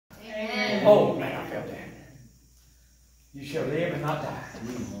Oh, man, I felt that. You shall live and not die.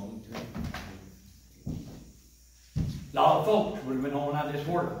 A lot of folks would have been on out of this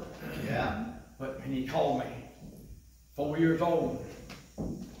world. Yeah. But when he called me, 4 years old,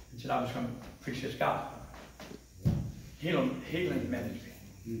 and said I was going to preach this gospel. Healing ministry.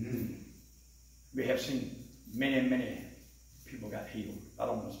 Mm-hmm. We have seen many people got healed right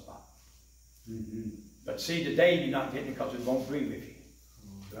on the spot. Mm-hmm. But see, today you're not getting it because it won't agree with you.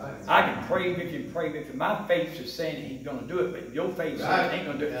 Right. I can pray with you, pray with you. My faith is saying he's going to do it, but your faith says he ain't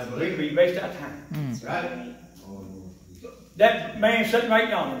going to do it. We waste our time. That's right. That man sitting right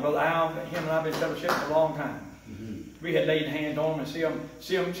yonder, Brother Al, him and I have been fellowship for a long time. Mm-hmm. We had laid hands on him and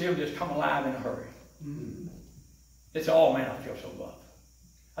see him just come alive in a hurry. Mm-hmm. They said, oh man, I feel so loved.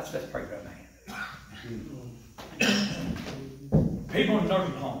 I said, let's pray for that man. Mm-hmm. People in the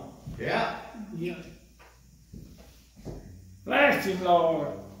nursing home. Yeah. Yeah. Bless him, Lord.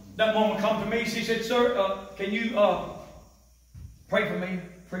 That woman come to me, she said, sir, can you pray for me,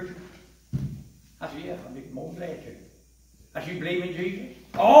 preacher? I said, yeah, I'd be more than glad to. I said, you believe in Jesus?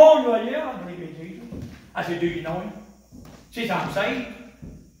 Oh, yeah, I believe in Jesus. I said, do you know him? She said, I'm saved.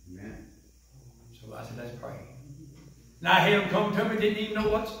 Amen. So I said, let's pray. And I had him come to me, didn't even know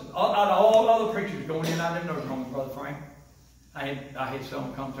what's, out of all other preachers going in, I didn't know him, Brother Frank. I had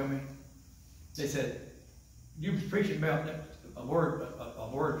someone come to me. They said, you was preaching about a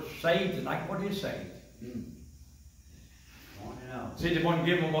word saved tonight. What is saved? See, they want to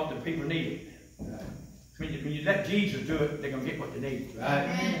give them what the people needed. Right. When you let Jesus do it, they're going to get what they need.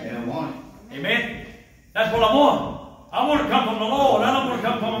 Right. They don't want it. Amen? That's what I want. I want to come from the Lord. I don't want to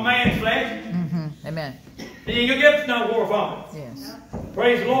come from a man's flesh. Mm-hmm. Amen. And you can get no more from it. Yes.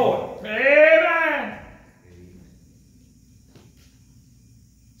 Praise the Lord. Amen.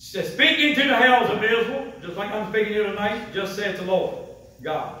 So speaking to the hells of Israel, just like I'm speaking to you tonight, just said the Lord,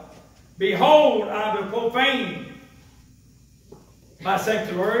 God, behold, I will profane my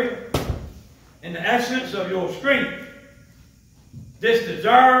sanctuary in the essence of your strength, this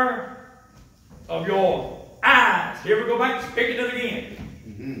desire of your eyes. Here we go back, speaking it again.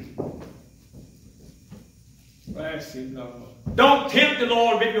 Mm-hmm. Bless him, Lord. Don't tempt the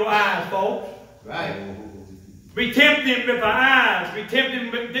Lord with your eyes, folks. Right. We tempt him with our eyes. We tempt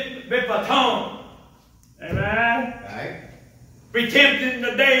him with our tongue. Amen. Right. We tempt him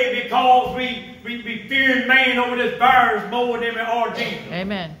today because we fear man over this virus more than we are Jesus.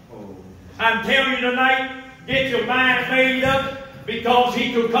 Amen. I'm telling you tonight, get your mind made up because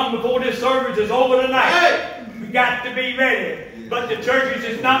he could come before this service is over tonight. Hey. We got to be ready. But the churches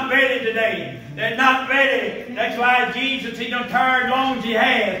is not ready today. They're not ready. That's why Jesus, he done tired long as he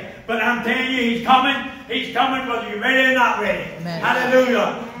has. But I'm telling you, he's coming. He's coming whether you're ready or not ready. Amen.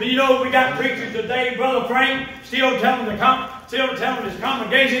 Hallelujah. But you know, we got preachers today, Brother Frank, still telling to come, still telling this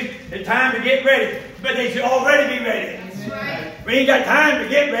congregation it's time to get ready. But they should already be ready. That's right. We ain't got time to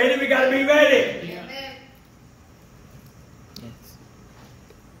get ready. We got to be ready. Amen. Yes.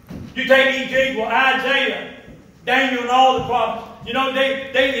 You take Ezekiel, Isaiah, Daniel, and all the prophets. You know,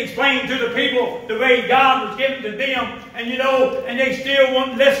 they explained to the people the way God was given to them. And you know, and they still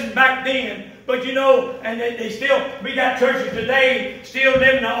wouldn't listen back then. But you know, and they still, we got churches today still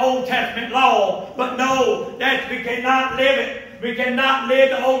living the Old Testament law. But no, we cannot live it. We cannot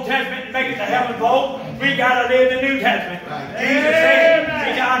live the Old Testament and make it to heaven, folks. We got to live the New Testament. Right. Jesus said,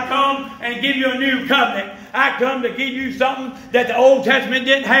 I come and give you a new covenant. I come to give you something that the Old Testament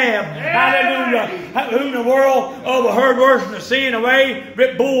didn't have. Hallelujah. Who in the world overheard worse than the sin away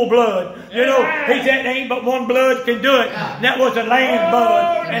with bull blood? You know, he said ain't but one blood can do it. And that was the lamb's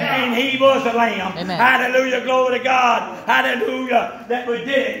blood. And he was the lamb. Amen. Hallelujah. Glory to God. Hallelujah. That we did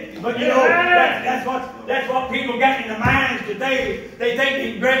it. But you know, that's what people got in their minds today. They think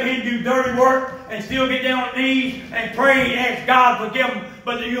they can grab in, do dirty work, and still get down on their knees and pray and ask God to forgive them.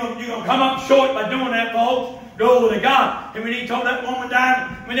 But you're going to come up short by doing that, folks. Glory to God. And when he told that woman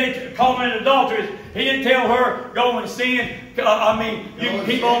down, when they called her an adulteress, he didn't tell her, go and sin. You can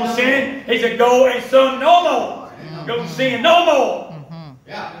keep on sinning. He said, go and sin no more. Go and sin no more. Mm-hmm.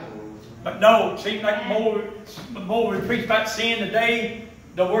 Yeah. But no, it seems like the more we preach about sin today,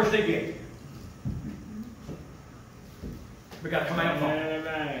 the worse they get. We got to come out from it.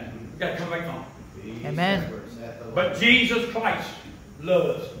 Amen. We got to come back from it. Amen. But Jesus Christ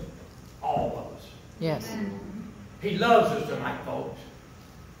loves all of us. Yes. He loves us tonight, folks.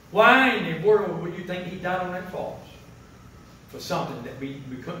 Why in the world would you think he died on that cross? For something that we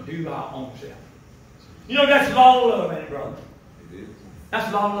couldn't do our own self. You know, that's law of love, ain't it, brother? It is.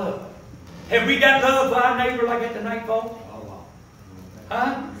 That's law of love. Have we got love for our neighbor like that tonight, folks?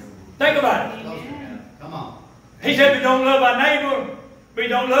 Huh? Think about it. Come on. He said we don't love our neighbor, we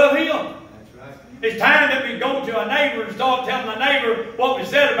don't love him. It's time that we go to our neighbor and start telling our neighbor what we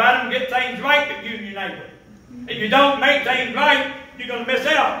said about him and get things right with you and your neighbor. If you don't make things right, you're going to miss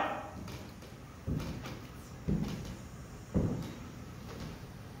out.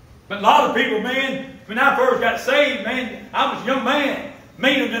 But a lot of people, man, when I first got saved, man, I was a young man,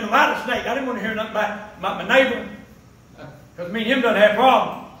 meaner than a rattlesnake. I didn't want to hear nothing about my neighbor. Because me and him doesn't have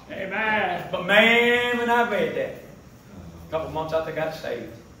problems. Amen. But man, when I read that, a couple months after I got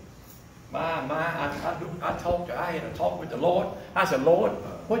saved, I had a talk with the Lord. I said, Lord,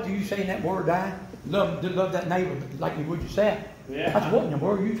 what do you say in that word, I love that neighbor like you would yourself. Yeah. I said, what in the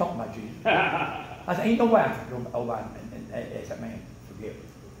world are you talking about, Jesus? I said, ain't no way I can go over and ask that man forgive me.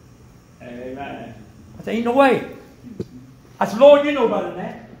 Amen. I said, ain't no way. I said, Lord, you know better than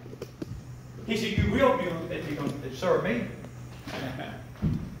that. He said, you will do it if you're going to serve me.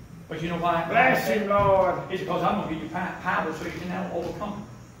 But you know why? Bless you, Lord. It's because I'm going to give you power so you can now overcome.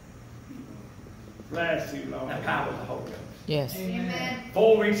 Bless you, Lord. That power of the Holy Ghost. Yes. Amen.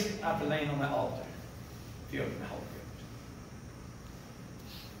 4 weeks after laying on that altar, filled with the Holy Ghost.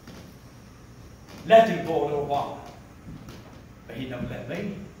 Left him for a little while. But he never left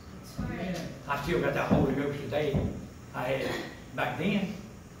me. That's right. I still got that Holy Ghost today I had back then.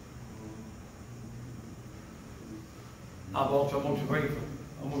 I've walked almost away for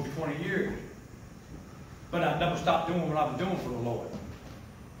almost 20 years. But I never stopped doing what I was doing for the Lord.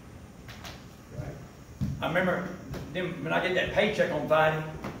 I remember when I get that paycheck on Friday,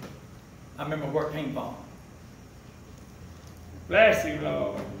 I remember where it came from. Bless you,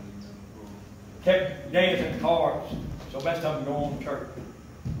 Lord. Kept dancing cards, so best of them go on to church.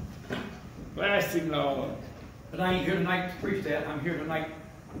 Bless you, Lord. But I ain't here tonight to preach that. I'm here tonight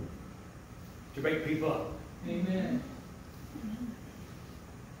to wake people up. Amen.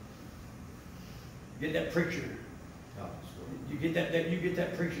 Get that preacher. You get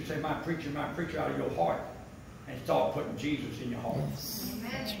that preacher, say, my preacher out of your heart. And start putting Jesus in your heart.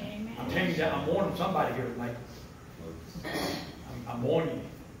 Amen. I'm telling you that, I'm warning somebody here tonight. I'm warning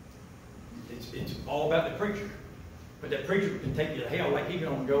you. It's all about the preacher. But that preacher can take you to hell like he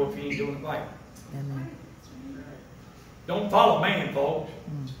gonna go if he ain't doing it right. Amen. Don't follow man, folks.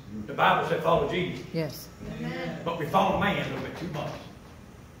 The Bible said follow Jesus. Yes. Amen. But we follow man a little bit too much.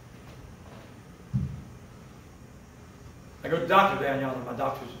 I go to the doctor down yonder, and my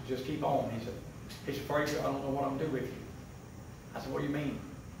doctor just keep on. He said, Frazier, I don't know what I'm going to do with you. I said, what do you mean?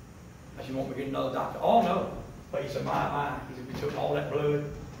 I said, you want me to get another doctor? Oh, no. But he said, my. He said, we took all that blood.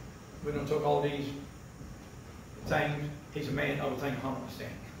 We done took all these things. He said, man, everything 100%.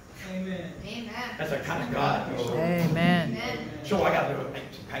 Amen. Amen. That's the kind of God. Amen. Amen. So I got to make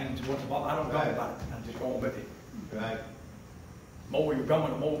some pains once in a while. I don't know about it. I'm just going with it. Right. The more you're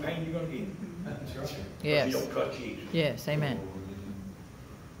going, the more pain you're going to get. That's right. Yes. You don't cut Jesus. Yes. Amen.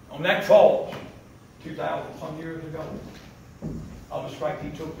 On that cross, 2,000 some years ago, of the strike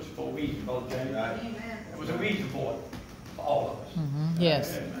he took was for a reason, Brother James. Right. Amen. It was a reason for it, for all of us.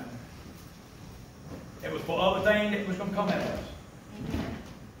 Yes. Amen. It was for other things that was going to come at us. Amen.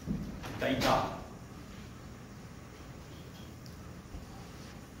 Thank God.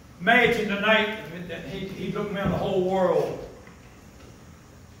 Imagine tonight that he looked around the whole world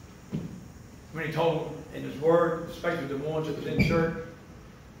when he told in his word, especially the ones that was in church,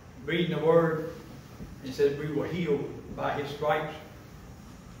 reading the word, and said we were healed by his stripes.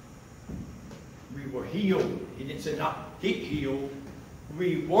 We were healed. He didn't say not he healed.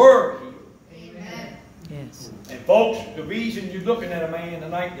 We were healed. Amen. Yes. And folks, the reason you're looking at a man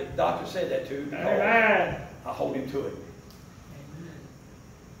tonight, the doctor said that to, Amen. I hold him to it.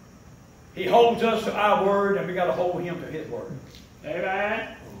 He holds us to our word, and we got to hold him to his word.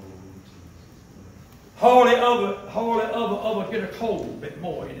 Amen. Hardly ever get a cold bit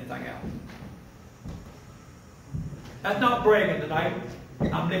more than anything else. That's not bragging tonight.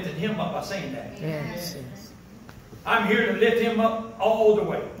 I'm lifting him up by saying that. Yes. Yes. I'm here to lift him up all the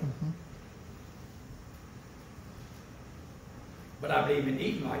way. But I believe in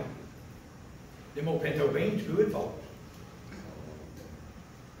eating right. Them old pinto beans, good folks.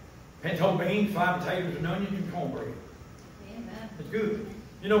 Pinto beans, fried potatoes and onions and cornbread. Amen. It's good.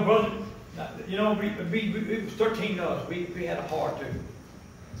 You know, brother, you know, it was 13 of us. We had a heart too.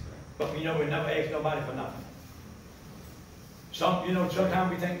 But you know, we never asked nobody for nothing.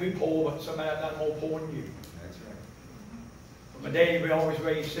 Sometimes we think we poor, but somebody else more poor than you. That's right. But my daddy, we always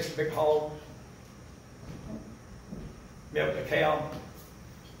raised 6 big hogs. Milk the cow.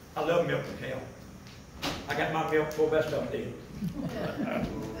 I love milk the cow. I got my milk before best of them did.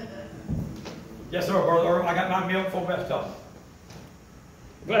 Yes, sir, brother. I got my milk before best of them.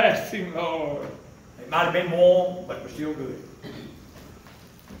 Bless him, Lord. It might have been warm, but it was still good.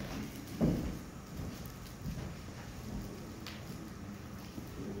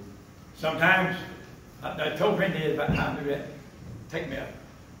 Sometimes, I told Granddad about how to do that. Take me a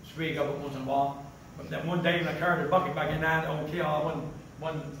swig of it once in a while. But then one day when I carried the bucket back in there, on kill, I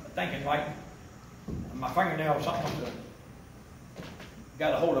wasn't thinking right. And my fingernail or something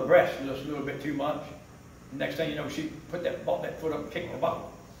got a hold of the breast just a little bit too much. The next thing you know, she brought that foot up and kicked the bucket.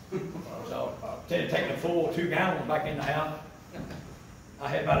 So instead of taking a full 2 gallons back in the house, I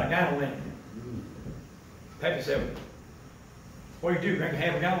had about a gallon in it. Peppy said, "What do you do, drink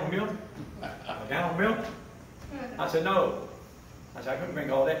half a gallon of milk? A gallon of milk?" I said, "No." I said, "I couldn't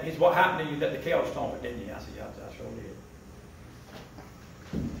drink all that." He said, "What happened to you? Let the cow stomp it, didn't you?" I said, "Yeah, I sure did."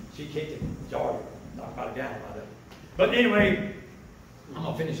 She kicked it, jarred it, knocked about a gallon out of it. But anyway, I'm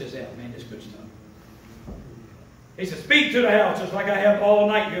going to finish this out, man. This good stuff. He said, "Speak to the house just like I have all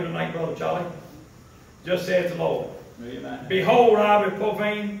night here tonight, Brother Charlie. Just saith the Lord. Amen. Behold, I will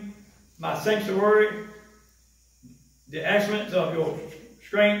profane my sanctuary, the excellence of your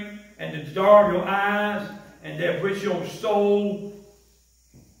strength, and the desire of your eyes, and that which your soul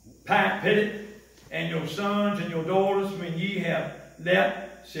pitted, and your sons and your daughters, when ye have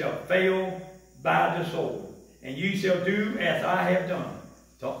left, shall fail by the sword. And ye shall do as I have done.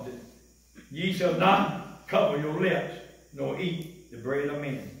 Ye shall not cover your lips, nor eat the bread of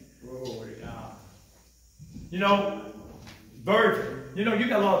men." Glory to God. You know, you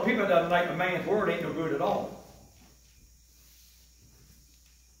got a lot of people that like a man's word ain't no good at all.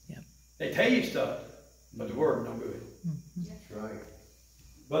 Yep. They tell you stuff, but the word no good. That's right.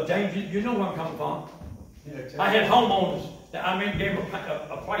 But James, you know where I'm coming from. I had homeowners that gave them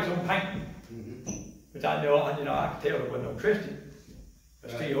a price on painting, which I know I could tell there wasn't no Christian,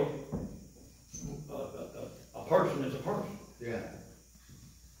 but still, a person is a person. Yeah.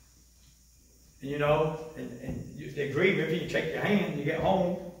 And they grieve if you shake your hand, you get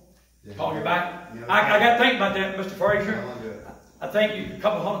home, call you back. I got to think about that, Mr. Frazier. I think you're a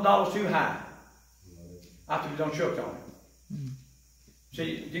couple $100 too high after you done shook on it.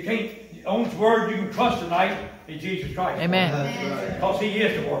 See, you can't, the only word you can trust tonight is Jesus Christ. Amen. That's Because He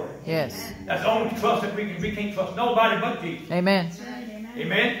is the Word. Yes. That's the only trust that we can't trust nobody but Jesus. Amen.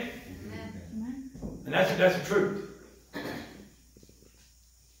 Amen? And that's the truth.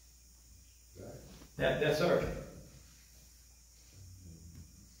 That's sir.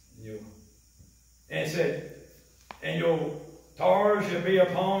 And it said, "And your tars shall be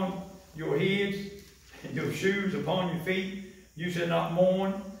upon your heads, and your shoes upon your feet. You shall not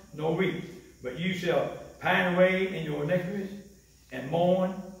mourn nor weep, but you shall pine away in your iniquities, and mourn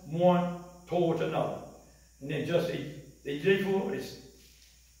one towards another." And then just Ezekiel is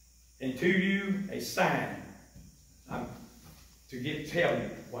into you a sign to tell you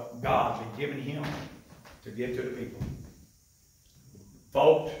what God's been giving him to give to the people.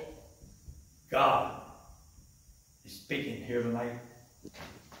 Folks, God is speaking here tonight,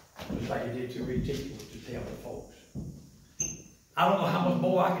 just like He did to Ezekiel to tell the folks. I don't know how much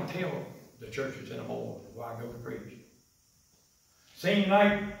more I can tell the churches anymore where I go to preach. Seem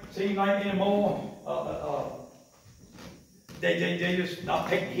like anymore, they just not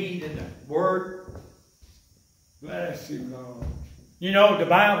taking heed in the word. Bless you, Lord. You know, the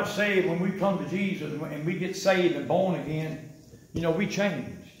Bible says when we come to Jesus and we get saved and born again, we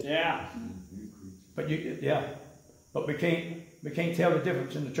change. Yeah. But we can't tell the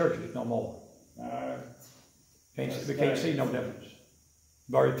difference in the churches no more. We can't see no difference.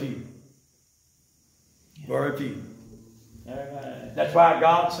 Very few. Very few. Amen. That's why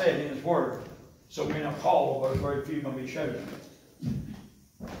God said in His Word, so many are called, but very few going to be chosen.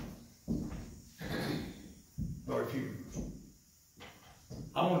 Very few.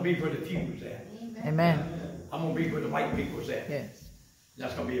 I'm going to be where the few is at. Amen. I'm going to be where the white people is at. Yes.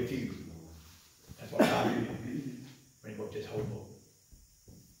 That's going to be a few. That's what God did when He wrote this whole book.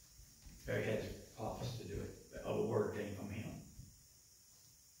 He had His prophets to do it. The other word came from Him.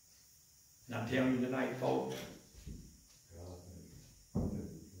 And I'm telling you tonight, folks,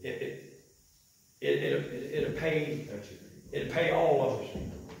 it'll pay all of us.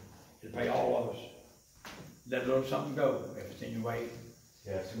 It'll pay all of us. Let a little something go if it's in your way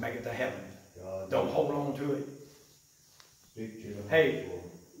to make it to heaven. Don't hold on to it. Hey,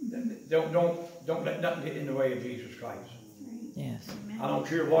 don't let nothing get in the way of Jesus Christ. Yes. I don't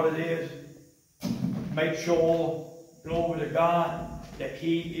care what it is. Make sure, glory to God, that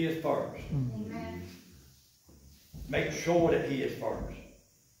He is first. Amen. Make sure that He is first.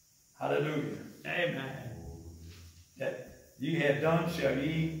 Hallelujah. Amen. That ye have done shall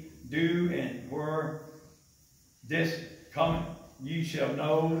ye do, and where this cometh, ye shall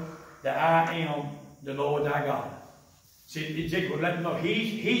know that I am the Lord thy God. See, Ezekiel let them know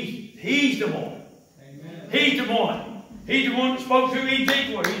He's the one. Amen. He's the one. He's the one that spoke to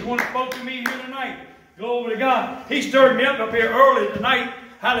Ezekiel. He's the one that spoke to me here tonight. Glory to God. He stirred me up here early tonight.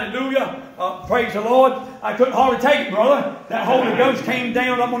 Hallelujah. Praise the Lord. I couldn't hardly take it, brother. That Holy Ghost came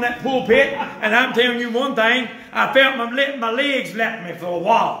down up on that pulpit. And I'm telling you one thing. I felt my legs left me for a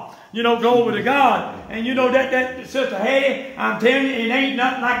while. You know, glory to God. And you know that Sister Hetty, I'm telling you, it ain't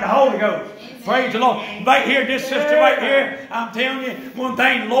nothing like the Holy Ghost. Praise the Lord. Right here, this sister right here, I'm telling you one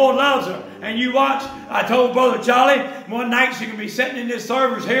thing, the Lord loves her. And you watch, I told Brother Charlie, one night she can be sitting in this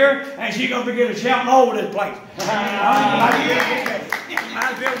service here, and she's going to begin to shout all over this place. Might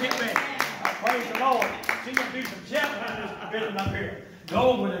as well get me. Praise the Lord. She's going to do some shouting in this building up here.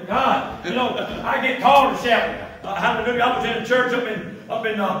 Glory to God. You know, I get called to shout. Hallelujah. I was in a church up in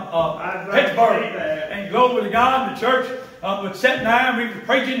Pittsburgh. And glory to God, the church was sitting there and we were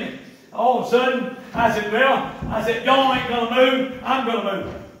preaching. And all of a sudden, I said, y'all ain't going to move. I'm going to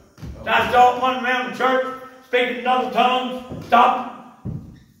move. So I started running around the church, speaking in other tongues, stop,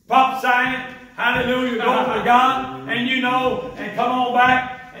 prophesying. Hallelujah. Glory to God. And you know, and come on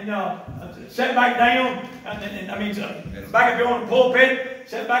back and sit back down. Back up here on the pulpit,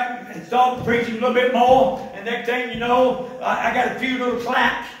 sit back and start preaching a little bit more. And next thing you know, I got a few little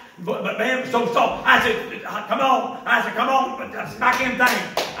claps. But man, it was so soft. I said, come on. I said, come on. But smack him down.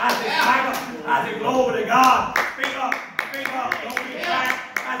 I said, smack him. I said, glory to God. Speak up. Speak up. Don't be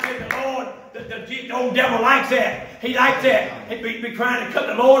back. I said, the Lord, the old devil likes that. He likes that. He'd be trying to cut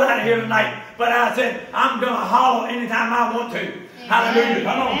the Lord out of here tonight. But I said, I'm going to holler anytime I want to. Hallelujah.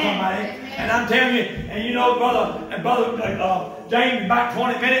 Come on, somebody. And I'm telling you, and you know, brother James, about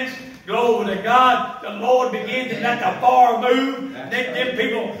 20 minutes, glory to God, the Lord began to let the fire move. Them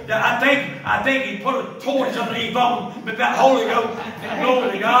people, I think he put a torch underneath them with that Holy Ghost. And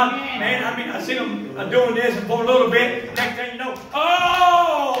glory to God. Man, I see them doing this and for a little bit. Next thing you know,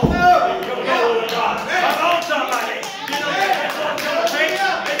 oh! Glory to God. Come on, somebody. You know, it's going to take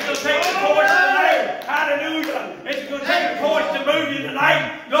the torch tonight. Hallelujah. It's going to take a torch to move you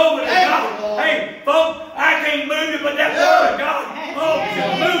tonight. Glory to God. Hey, folks, I can't move you, but that word of God, oh,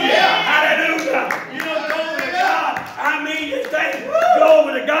 can move you. Hallelujah. You know, glory to God. I mean, this thing,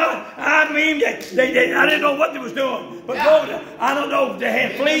 glory to God. I mean, I didn't know what they was doing. But glory to, I don't know if they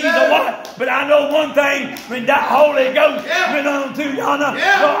had fleas or what. But I know one thing, when that Holy Ghost went on through yonder,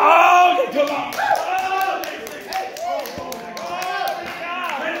 oh, they took off.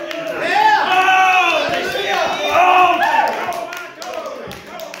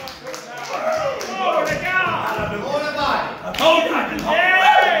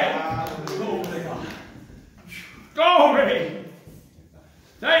 Glory!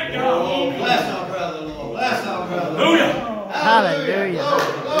 Thank God! Oh, bless our brother, Lord. Bless our brother. Hallelujah! Hallelujah.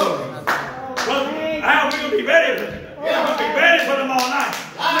 Brother, how are we going to be ready? We're going to be ready for them all night.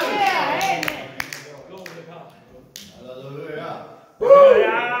 Amen. Glory to God. Hallelujah.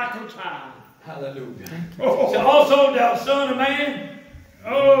 Hallelujah. So also thou son of man,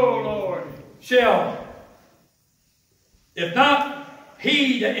 oh Lord, shall, if not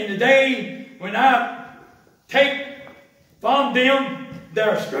he that in the day when I take from them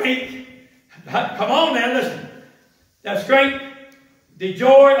their strength, come on now, listen, their strength, the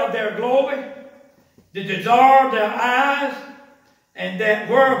joy of their glory, the desire of their eyes, and that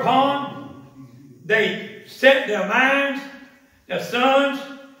whereupon they set their minds, their sons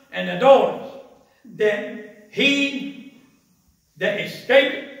and their daughters, that he that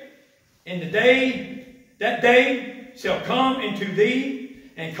escapeth in the day, that day shall come into thee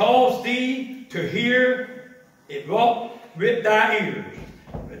and cause thee to hear it walk with thy ears.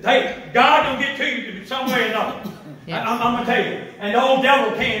 Hey, God don't get to you some way or another. Yes. I'm going to tell you. And the old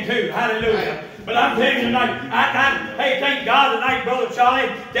devil can too. Hallelujah. But I'm telling you tonight, hey, thank God tonight, Brother Charlie,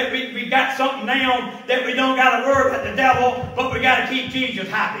 that we got something now that we don't got to worry about the devil, but we got to keep Jesus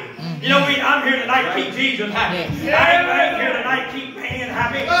happy. You know, I'm here tonight to keep Jesus happy. Yes. I ain't right here tonight to keep man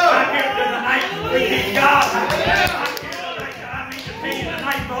happy. I'm here tonight to keep God happy. I mean to tell you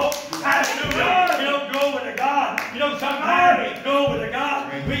tonight, folks. Hallelujah. You know, glory to God. You know, sometimes, glory to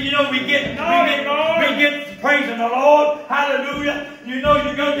God. We get praising the Lord. Hallelujah. You know,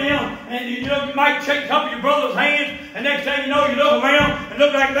 you go down and you might shake some of your brother's hands, and next thing you know, you look around and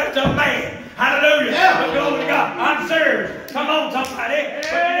look like that's a man. Hallelujah. But glory to God. I'm serious. Come on, somebody.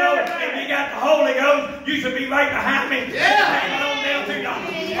 But you know, if you got the Holy Ghost, you should be right behind me. Hanging on down to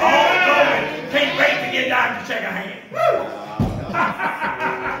yonder. Oh, glory. Can't wait to get down to shake a hand.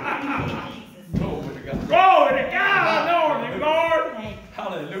 Glory to God. Glory to God, Lord.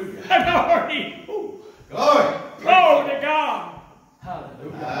 Hallelujah. Glory. Glory to God.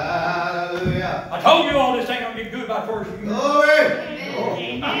 Hallelujah. Hallelujah. I told you all this ain't going to get good by first year. Glory.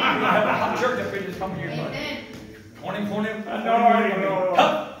 I have a hot church up here this coming year. Amen. 2020. Anointing, Lord.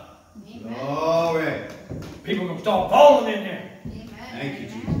 Tough. Glory. People gonna start falling in there. Thank you,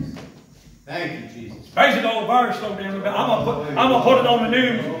 Jesus. Thank you, Jesus. Especially all the virus slow down a bit. I'm gonna put it on the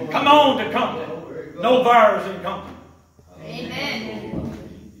news. Come on to Compton. No virus in Compton. Amen.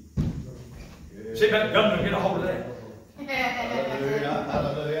 See if that governor get a hold of that. Hallelujah,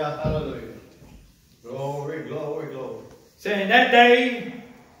 hallelujah, hallelujah. Glory, glory, glory. Saying that day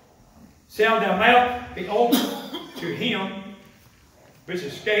shall their mouth be open to him which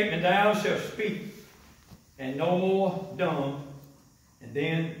escaped, and thou shalt speak, and no more dumb, and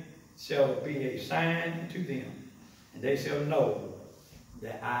then shall be a sign to them, and they shall know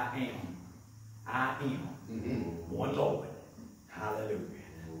that I am one Lord. Hallelujah.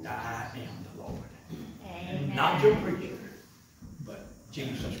 That I am the Lord. Amen. Not your preacher, but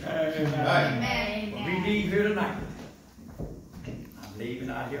Jesus Christ. Amen. When we leave here tonight, I'm leaving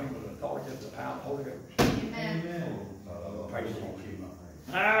out here under the authority of the power of the Holy Ghost. Amen. Praise the Lord.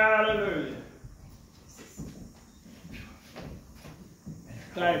 Hallelujah.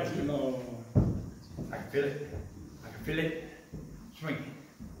 Thank you, Lord. I can feel it. I can feel it swinging.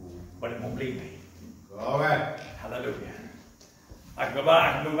 But it won't leave me. All right. Hallelujah. I can go by,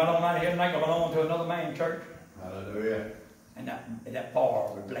 I can move out of here tonight, go on to another main church, Hallelujah. and that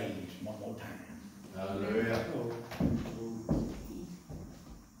fire will blaze one more time. Hallelujah.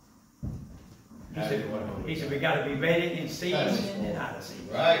 He said we got to be ready in season and out of season.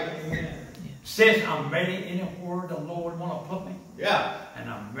 Right. Says I'm ready in the word the Lord want to put me, Yeah. and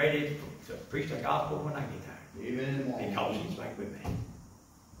I'm ready to preach the gospel when I get there. Even in the morning. Because he's right with me.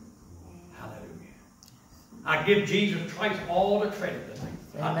 Hallelujah. I give Jesus Christ all the credit tonight.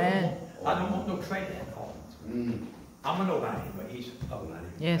 Amen. I don't want no credit at all. I'm a nobody, but he's a nobody.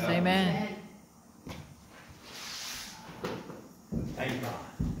 Yes, amen. Thank God.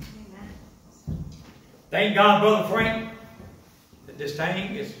 Thank God, Brother Frank, that this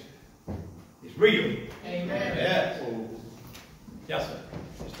thing is real. Amen. Yes. Yes, sir.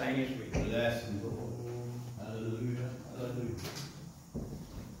 This thing is real. Bless the Lord. Hallelujah. Hallelujah.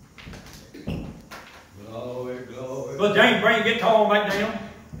 Glory, glory. Brother James, bring your guitar back down.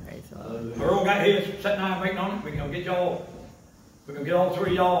 Praise the Lord. Hallelujah. Earl got his sitting down waiting on it. We're going to get y'all. We're going to get all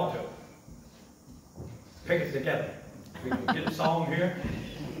three of y'all to pick it together. We're going to get a song here.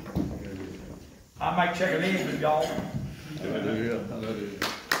 I might check it in with y'all. Hallelujah. Hallelujah.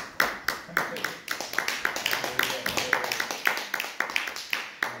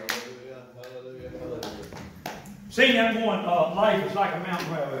 Sing that one, Life is Like a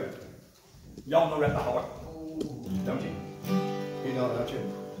Mountain Railroad. Y'all know that by heart, don't you? You know, don't you?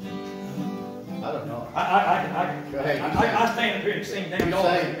 I don't know. I Go ahead, you sing. stand up here and sing. Then You y'all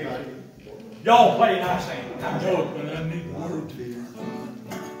sing. sing. Y'all play and I sing.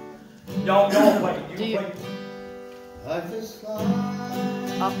 Y'all play. Do You you- play. Life is like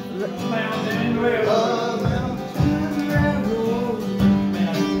Mountain Railroad. a mountain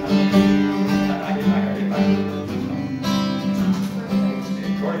railroad.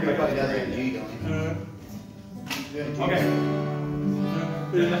 Everybody does that G, don't you? Okay.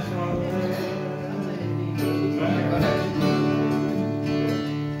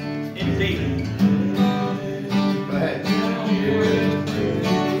 Indeed. Go ahead.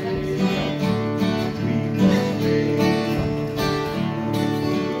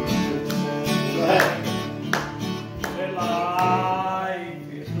 Go ahead.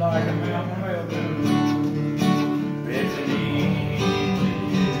 Life is like a mountain railroad.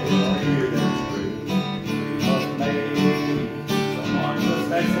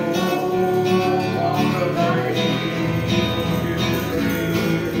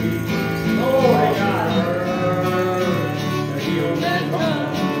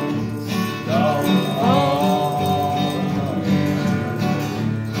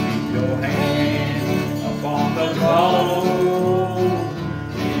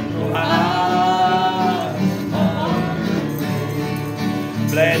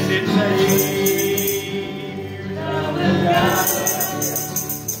 Blessed Savior,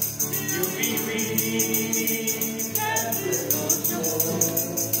 you be weak and little joy.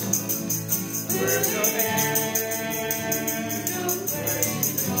 With your hand, you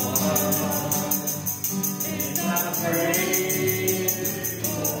praise God, and I praise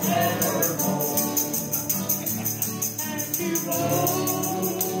forevermore. And you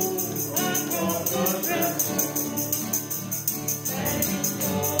rose from the vessel.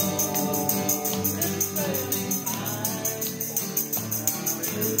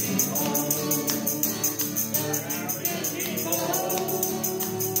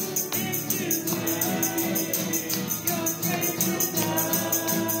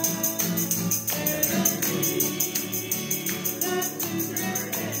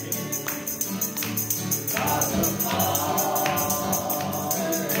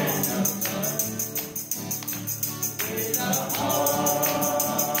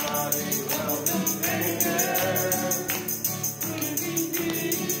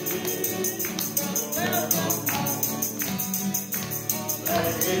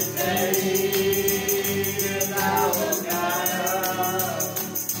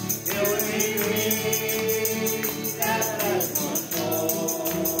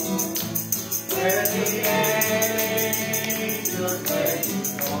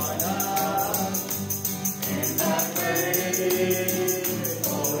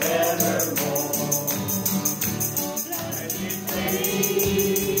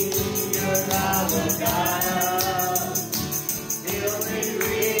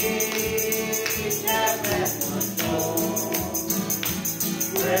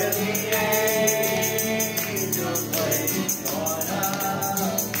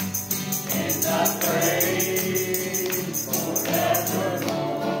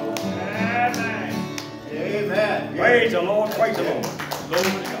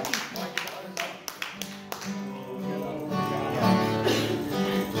 Glory to God.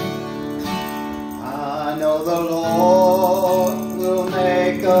 I know the Lord will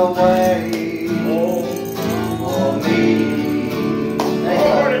make a way for me.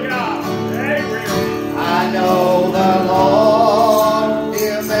 Glory to God. Amen. I know the Lord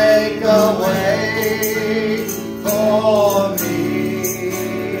will make a way for me.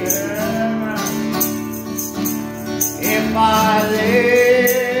 If I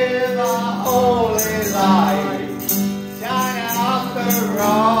live a holy life, shine out the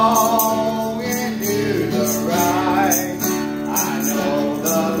wrong and do the right, I know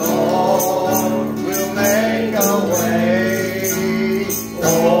the Lord will make a way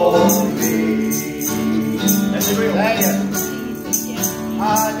for me. That's the real. Thank you. I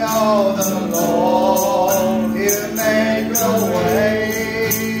know the Lord will make a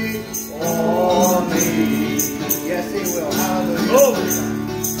way for me. Yes, He will. Hallelujah. Glory to God.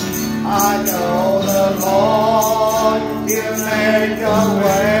 I know the Lord will make a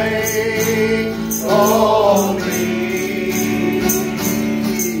way for me.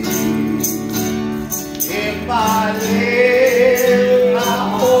 If I live a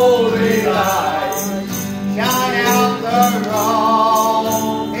holy life, shine out the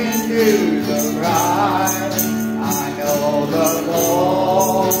wrong and do the right, I know the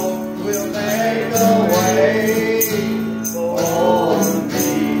Lord will make a way for me.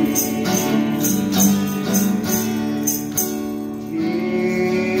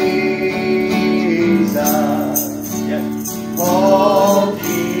 Jesus, Yes. oh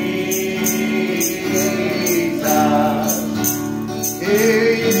Jesus, do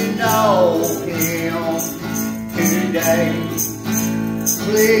you know Him today?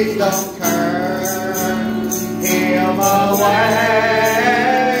 Please don't turn Him away.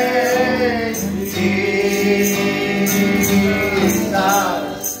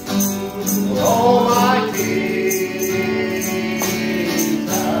 Jesus, oh my Jesus,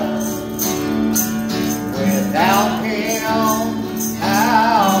 without Him,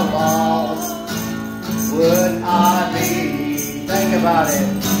 how lost would I be? Think about it.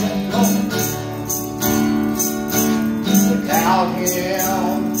 Without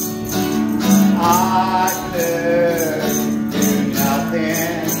Him, I could do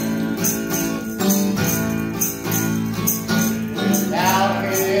nothing. Without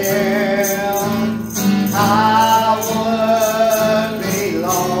Him, I would be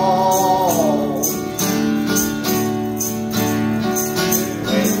lost.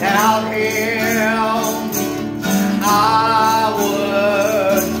 Without Him, I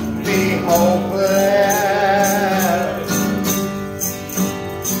would be hopeless.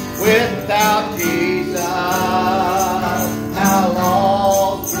 Without Jesus, how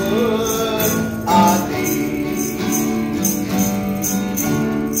lost would I be?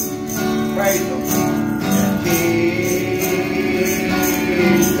 Praise Him.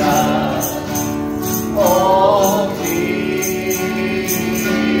 Jesus, oh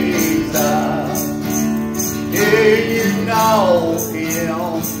Jesus, do you know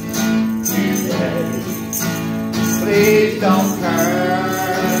Him today? Please don't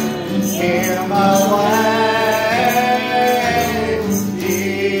turn Him away.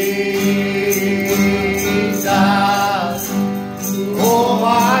 Jesus, oh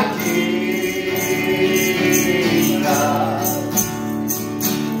my Jesus,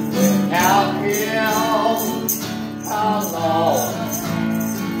 without Him, how lost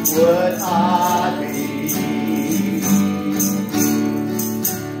would I be?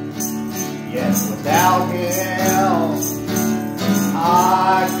 Yes, without Him,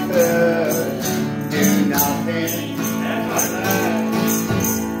 I could do nothing.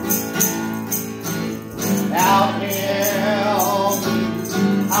 Without Him,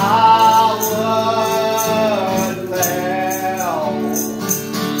 I would fail.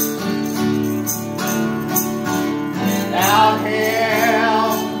 Without Him,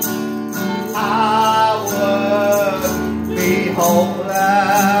 I would be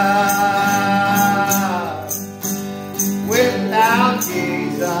hopeless. Without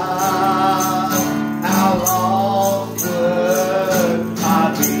Jesus, how lost would I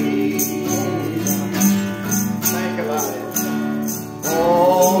be? Think about it.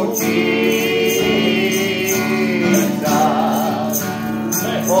 Oh Jesus,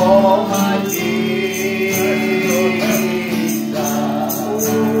 oh my Jesus,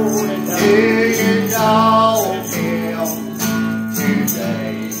 do you know Him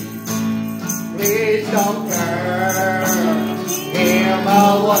today? Please don't turn Him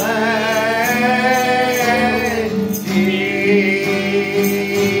away.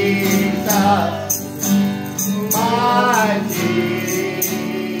 Jesus, my Jesus,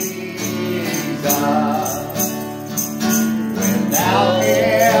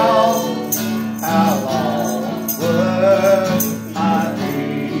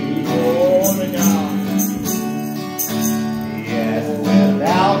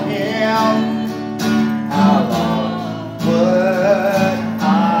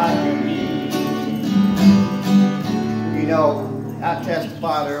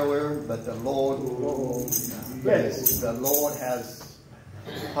 says the Lord has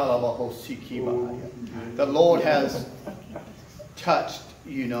touched,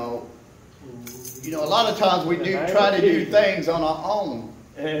 you know. You know, a lot of times we do try to do things on our own.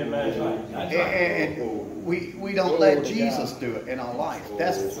 Amen. And we don't let Jesus do it in our life.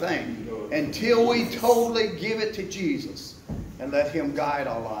 That's the thing. Until we totally give it to Jesus and let Him guide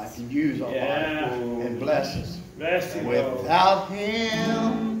our life and use our life and bless us. Without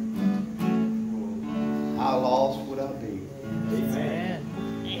Him, how lost would I be? Amen.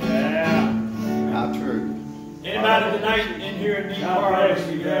 Yeah. How true. Anybody tonight in here in these parts,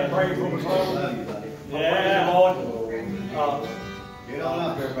 you got to pray for us all. Yeah. Lord. Get on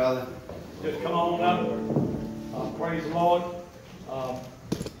up here, brother. Just come on up. Praise the Lord.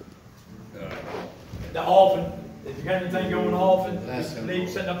 The offering. If you got anything going offering, leave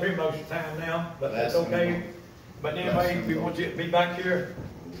sitting up here most of the time now, but that's okay. But anyway, we want you to be back here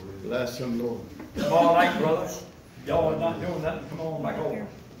Bless Him, Lord. tomorrow night, brothers. Y'all are not doing nothing. Come on back over.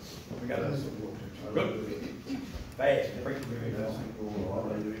 We got this. Good. Fast.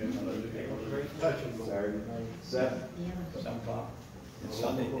 Touch Him, Lord. 7 o'clock.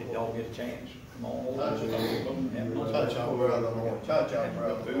 Sunday, if y'all get a chance, come on. Touch our brother, Lord. Touch our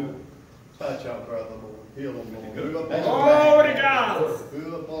brother. Touch our brother, Lord. Heal him, Lord. Move up on his Glory to back. God.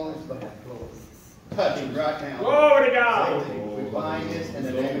 Move up on his back, Lord. Touch him right now. Glory to God.